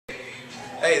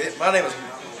Hey, my name is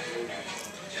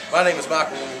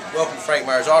Michael. Welcome to Frank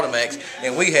Myers Automax,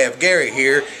 and we have Gary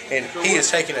here, and he is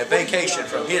taking a vacation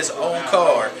from his own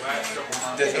car.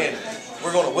 And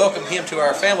we're going to welcome him to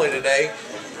our family today.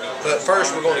 But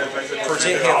first, we're going to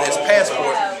present him this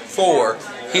passport for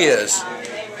his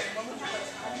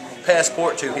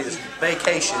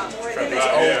vacation from his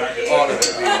own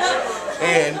automobile.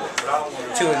 And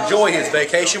to enjoy his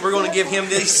vacation, we're going to give him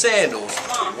these sandals.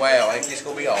 Wow, I think this is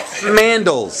going to be awesome.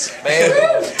 Mandals.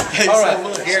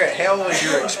 Alright, Garrett, how was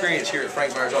your experience here at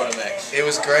Frank Myers Automax? It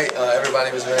was great.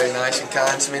 Everybody was very nice and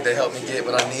kind to me. They helped me get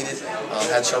what I needed.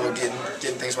 Had trouble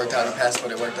getting things worked out in the past,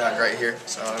 but it worked out great here.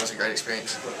 So it was a great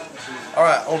experience.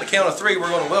 Alright, on the count of 3, we're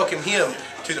going to welcome him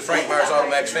to the Frank Myers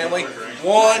Automax family.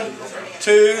 1,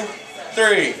 2,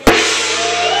 3.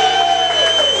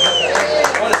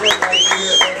 What is it right here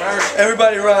at Frank Myers?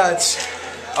 Everybody rides.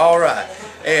 Alright,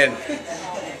 and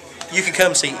you can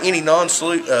come see any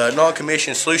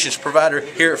non-commissioned solutions provider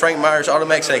here at Frank Myers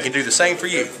Automax, and they can do the same for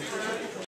you.